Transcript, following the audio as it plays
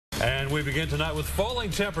And we begin tonight with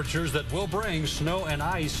falling temperatures that will bring snow and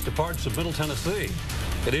ice to parts of Middle Tennessee.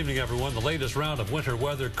 Good evening, everyone. The latest round of winter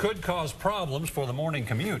weather could cause problems for the morning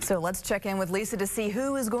commute. So let's check in with Lisa to see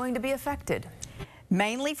who is going to be affected.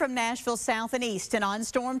 Mainly from Nashville south and east, and on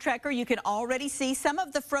Storm Tracker you can already see some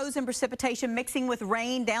of the frozen precipitation mixing with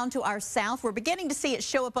rain down to our south. We're beginning to see it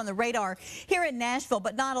show up on the radar here in Nashville,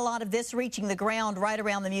 but not a lot of this reaching the ground right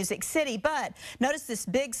around the Music City. But notice this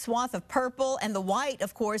big swath of purple, and the white,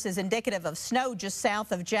 of course, is indicative of snow just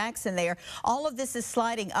south of Jackson there. All of this is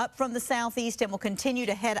sliding up from the southeast and will continue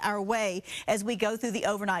to head our way as we go through the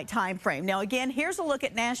overnight time frame. Now again, here's a look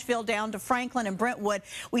at Nashville down to Franklin and Brentwood.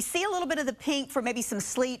 We see a little bit of the pink for maybe some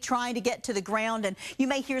sleet trying to get to the ground, and you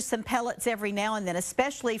may hear some pellets every now and then,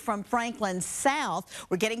 especially from Franklin south.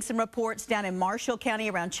 We're getting some reports down in Marshall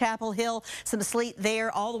County around Chapel Hill, some sleet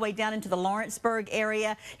there all the way down into the Lawrenceburg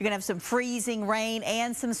area. You're going to have some freezing rain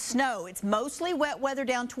and some snow. It's mostly wet weather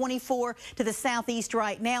down 24 to the southeast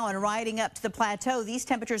right now, and riding up to the plateau. These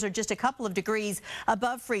temperatures are just a couple of degrees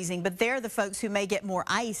above freezing, but they're the folks who may get more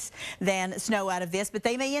ice than snow out of this, but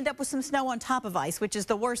they may end up with some snow on top of ice, which is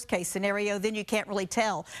the worst case scenario. Then you can't really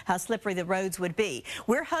tell how slippery the roads would be.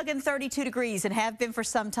 We're hugging 32 degrees and have been for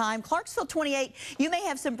some time. Clarksville 28, you may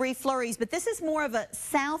have some brief flurries, but this is more of a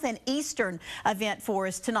south and eastern event for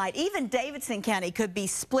us tonight. Even Davidson County could be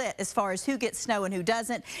split as far as who gets snow and who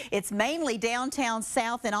doesn't. It's mainly downtown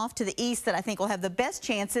south and off to the east that I think will have the best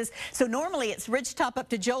chances. So normally it's Ridgetop up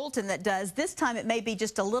to Jolton that does. This time it may be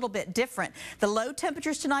just a little bit different. The low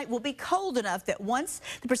temperatures tonight will be cold enough that once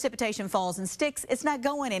the precipitation falls and sticks, it's not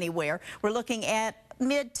going anywhere. We're looking at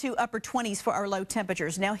mid to upper 20s for our low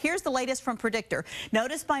temperatures. Now here's the latest from Predictor.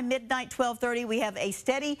 Notice by midnight 12:30 we have a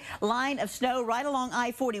steady line of snow right along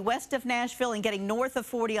I-40 west of Nashville and getting north of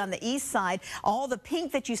 40 on the east side. All the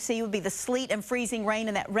pink that you see would be the sleet and freezing rain,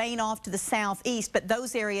 and that rain off to the southeast, but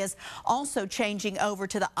those areas also changing over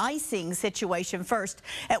to the icing situation first.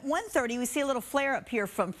 At 1:30 we see a little flare up here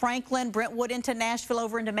from Franklin, Brentwood into Nashville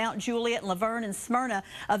over into Mount Juliet and Laverne and Smyrna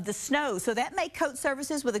of the snow. So that may coat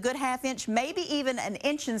surfaces with a good half inch, maybe even an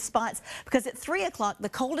inch in spots, because at 3 o'clock the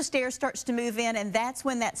coldest air starts to move in, and that's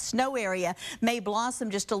when that snow area may blossom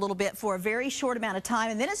just a little bit for a very short amount of time,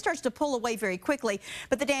 and then it starts to pull away very quickly.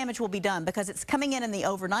 But the damage will be done because it's coming in the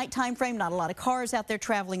overnight time frame. Not a lot of cars out there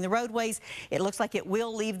traveling the roadways. It looks like it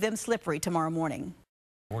will leave them slippery tomorrow morning.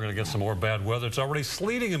 We're going to get some more bad weather. It's already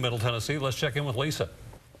sleeting in Middle Tennessee. Let's check in with Lisa.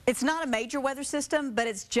 It's not a major weather system, but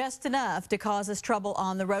it's just enough to cause us trouble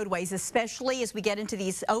on the roadways, especially as we get into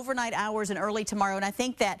these overnight hours and early tomorrow. And I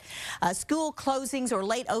think that school closings or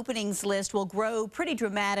late openings list will grow pretty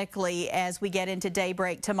dramatically as we get into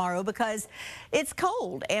daybreak tomorrow because it's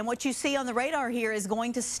cold. And what you see on the radar here is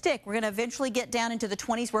going to stick. We're going to eventually get down into the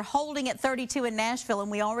 20s. We're holding at 32 in Nashville, and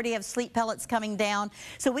we already have sleet pellets coming down.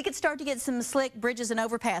 So we could start to get some slick bridges and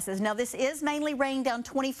overpasses. Now, this is mainly rain down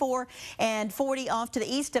 24 and 40 off to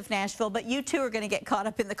the east of Nashville, but you too are going to get caught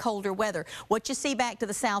up in the colder weather. What you see back to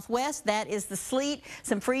the southwest, that is the sleet,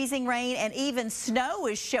 some freezing rain, and even snow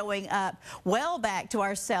is showing up well back to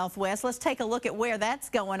our southwest. Let's take a look at where that's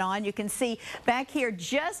going on. You can see back here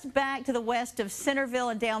just back to the west of Centerville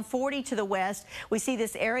and down 40 to the west. We see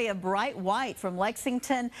this area bright white from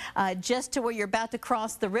Lexington just to where you're about to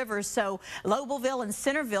cross the river. So Lobelville and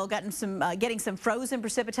Centerville getting some frozen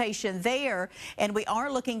precipitation there, and we are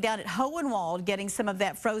looking down at Hohenwald getting some of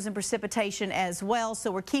that frozen precipitation as well.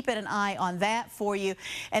 So we're keeping an eye on that for you.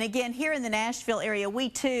 And again, here in the Nashville area, we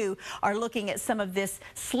too are looking at some of this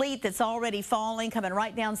sleet that's already falling, coming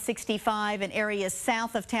right down 65 in areas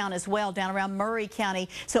south of town as well, down around Murray County.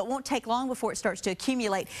 So it won't take long before it starts to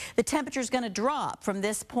accumulate. The temperature is going to drop from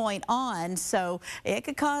this point on, so it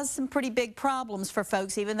could cause some pretty big problems for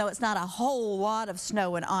folks, even though it's not a whole lot of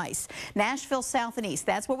snow and ice. Nashville south and east,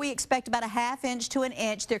 that's where we expect about a ½ inch to an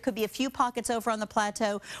inch. There could be a few pockets over on the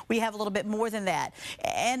plateau we have a little bit more than that.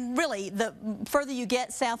 And really, the further you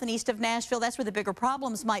get south and east of Nashville, that's where the bigger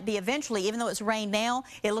problems might be eventually. Even though it's rain now,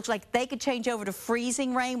 it looks like they could change over to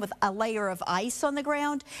freezing rain with a layer of ice on the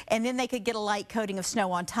ground, and then they could get a light coating of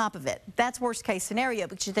snow on top of it. That's worst case scenario,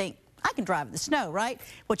 but you think, I can drive in the snow, right?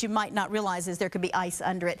 What you might not realize is there could be ice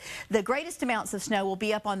under it. The greatest amounts of snow will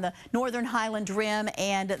be up on the northern Highland Rim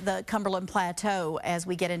and the Cumberland Plateau as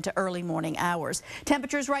we get into early morning hours.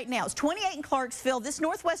 Temperatures right now, it's 28 in Clarksville. This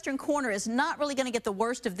northwestern corner is not really going to get the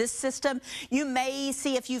worst of this system. You may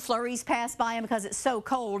see a few flurries pass by, and because it's so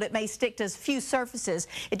cold, it may stick to a few surfaces.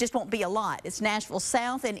 It just won't be a lot. It's Nashville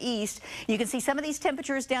south and east. You can see some of these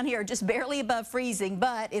temperatures down here are just barely above freezing,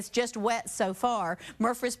 but it's just wet so far.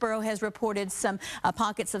 Murfreesboro has reported some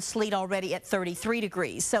pockets of sleet already at 33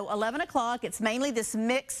 degrees. So 11 o'clock, it's mainly this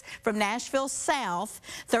mix from Nashville south,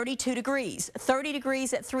 32 degrees. 30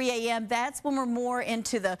 degrees at 3 a.m. That's when we're more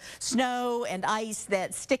into the snow and ice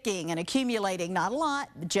that's sticking and accumulating. Not a lot,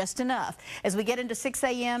 but just enough. As we get into 6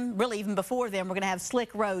 a.m., really even before then, we're going to have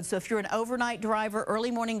slick roads. So if you're an overnight driver,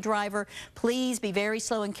 early morning driver, please be very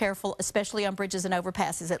slow and careful, especially on bridges and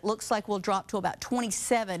overpasses. It looks like we'll drop to about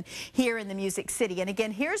 27 here in the Music City. And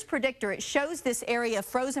again, here's Predictor. It shows this area of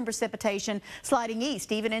frozen precipitation sliding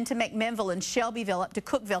east, even into McMinnville and Shelbyville up to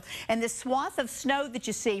Cookeville. And this swath of snow that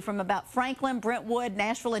you see from about Franklin, Brentwood,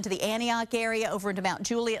 Nashville into the Antioch area, over into Mount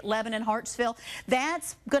Juliet, Lebanon, Hartsville,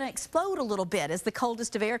 that's going to explode a little bit as the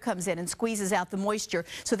coldest of air comes in and squeezes out the moisture.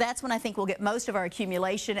 So that's when I think we'll get most of our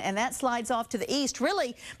accumulation, and that slides off to the east.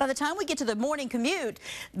 Really, by the time we get to the morning commute,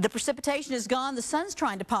 the precipitation is gone. The sun's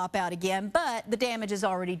trying to pop out again, but the damage is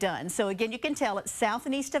already done. So again, you can tell it's south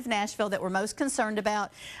and east of Nashville that we're most concerned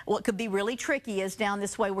about. What could be really tricky is down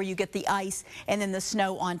this way where you get the ice and then the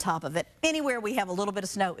snow on top of it. Anywhere we have a little bit of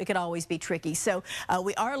snow, it could always be tricky. So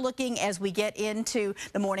we are looking, as we get into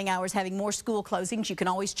the morning hours, having more school closings. You can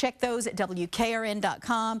always check those at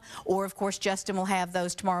WKRN.com, or of course Justin will have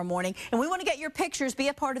those tomorrow morning. And we want to get your pictures. Be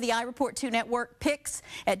a part of the iReport 2 network. Pics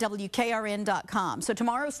at WKRN.com. So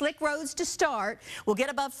tomorrow, slick roads to start. We'll get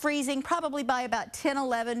above freezing probably by about 10,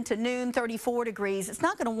 11 to noon, 34 degrees. It's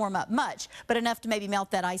not going to warm up much, but enough to maybe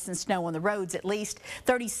melt that ice and snow on the roads at least.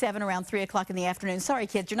 37 around 3 o'clock in the afternoon. Sorry,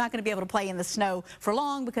 kids, you're not going to be able to play in the snow for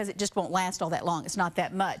long because it just won't last all that long. It's not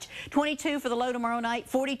that much. 22 for the low tomorrow night,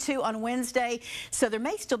 42 on Wednesday. So there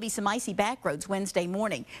may still be some icy back roads Wednesday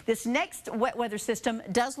morning. This next wet weather system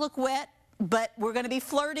does look wet, but we're going to be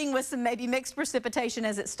flirting with some maybe mixed precipitation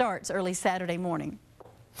as it starts early Saturday morning.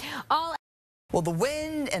 Well, the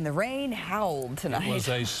wind and the rain howled tonight. It was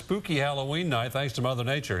a spooky Halloween night, thanks to Mother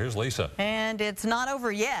Nature. Here's Lisa. And it's not over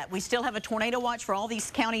yet. We still have a tornado watch for all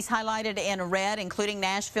these counties highlighted in red, including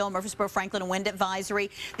Nashville, Murfreesboro, Franklin, and wind advisory.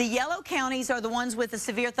 The yellow counties are the ones with the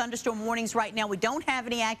severe thunderstorm warnings right now. We don't have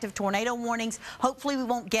any active tornado warnings. Hopefully we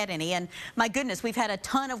won't get any. And my goodness, we've had a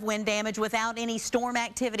ton of wind damage without any storm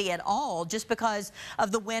activity at all, just because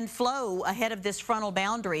of the wind flow ahead of this frontal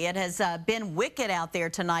boundary. It has been wicked out there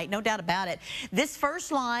tonight, no doubt about it. This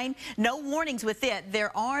first line, no warnings with it.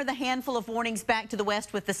 There are the handful of warnings back to the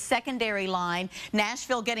west with the secondary line.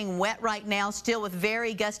 Nashville getting wet right now, still with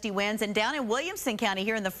very gusty winds. And down in Williamson County,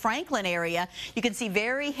 here in the Franklin area, you can see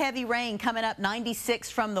very heavy rain coming up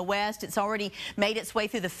 96 from the west. It's already made its way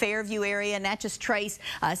through the Fairview area. Natchez Trace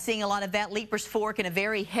seeing a lot of that. Leapers Fork in a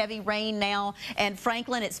very heavy rain now. And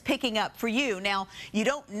Franklin, it's picking up for you. Now, you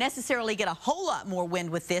don't necessarily get a whole lot more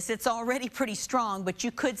wind with this. It's already pretty strong, but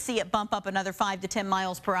you could see it bump up another 5 to 10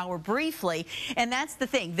 miles per hour briefly. And that's the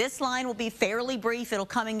thing. This line will be fairly brief. It'll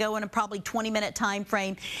come and go in a probably 20-minute time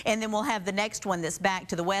frame. And then we'll have the next one that's back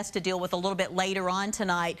to the west to deal with a little bit later on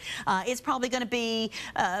tonight. It's probably going to be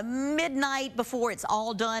midnight before it's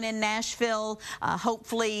all done in Nashville.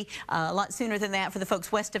 Hopefully a lot sooner than that for the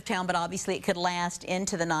folks west of town, but obviously it could last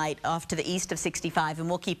into the night off to the east of 65, and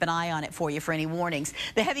we'll keep an eye on it for you for any warnings.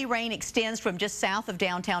 The heavy rain extends from just south of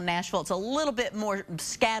downtown Nashville. It's a little bit more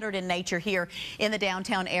scattered in nature here in the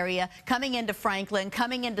downtown area. Coming into Franklin,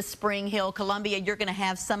 coming into Spring Hill, Columbia, you're going to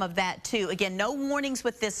have some of that too. Again, no warnings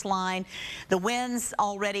with this line. The winds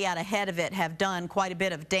already out ahead of it have done quite a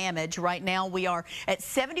bit of damage. Right now we are at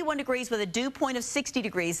 71 degrees with a dew point of 60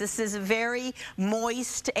 degrees. This is very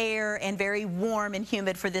moist air and very warm and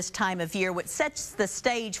humid for this time of year, which sets the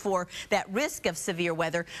stage for that risk of severe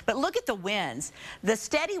weather. But look at the winds. The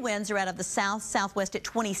steady winds are out of the south-southwest at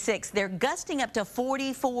 26. They're gusting up to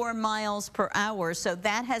 44 miles per hour. So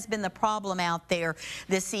that has been the problem out there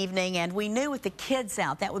this evening. And we knew with the kids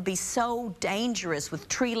out, that would be so dangerous with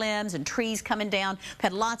tree limbs and trees coming down. We've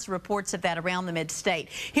had lots of reports of that around the mid-state.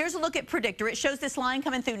 Here's a look at Predictor. It shows this line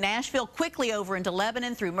coming through Nashville, quickly over into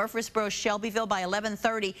Lebanon, through Murfreesboro, Shelbyville by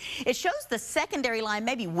 11:30. It shows the secondary line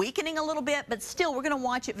maybe weakening a little bit, but still we're going to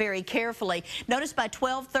watch it very carefully. Notice by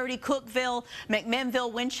 12:30, Cookeville,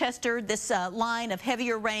 McMinnville, Winchester, this line of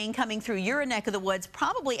heavier rain coming through your neck of the woods.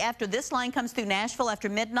 Probably after this line comes through Nashville after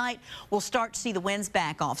midnight, we'll start to see the winds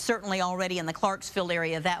back off. Certainly already in the Clarksville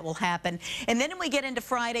area that will happen. And then we get into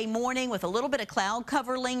Friday morning with a little bit of cloud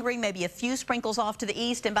cover lingering, maybe a few sprinkles off to the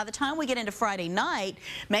east. And by the time we get into Friday night,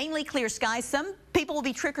 mainly clear skies, some People will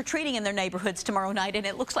be trick-or-treating in their neighborhoods tomorrow night, and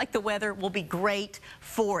it looks like the weather will be great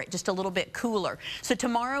for it, just a little bit cooler. So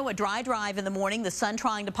tomorrow, a dry drive in the morning, the sun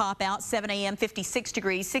trying to pop out, 7 a.m., 56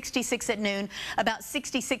 degrees, 66 at noon, about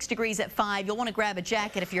 66 degrees at 5. You'll want to grab a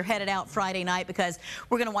jacket if you're headed out Friday night because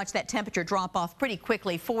we're going to watch that temperature drop off pretty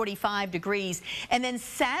quickly, 45 degrees. And then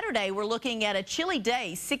Saturday, we're looking at a chilly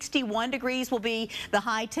day. 61 degrees will be the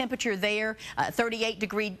high temperature there,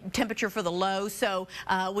 38-degree temperature for the low. So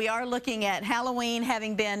we are looking at Halloween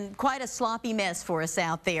having been quite a sloppy mess for us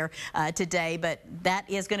out there today, but that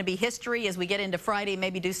is going to be history as we get into Friday,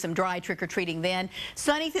 maybe do some dry trick-or-treating then.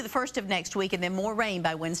 Sunny through the first of next week, and then more rain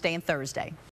by Wednesday and Thursday.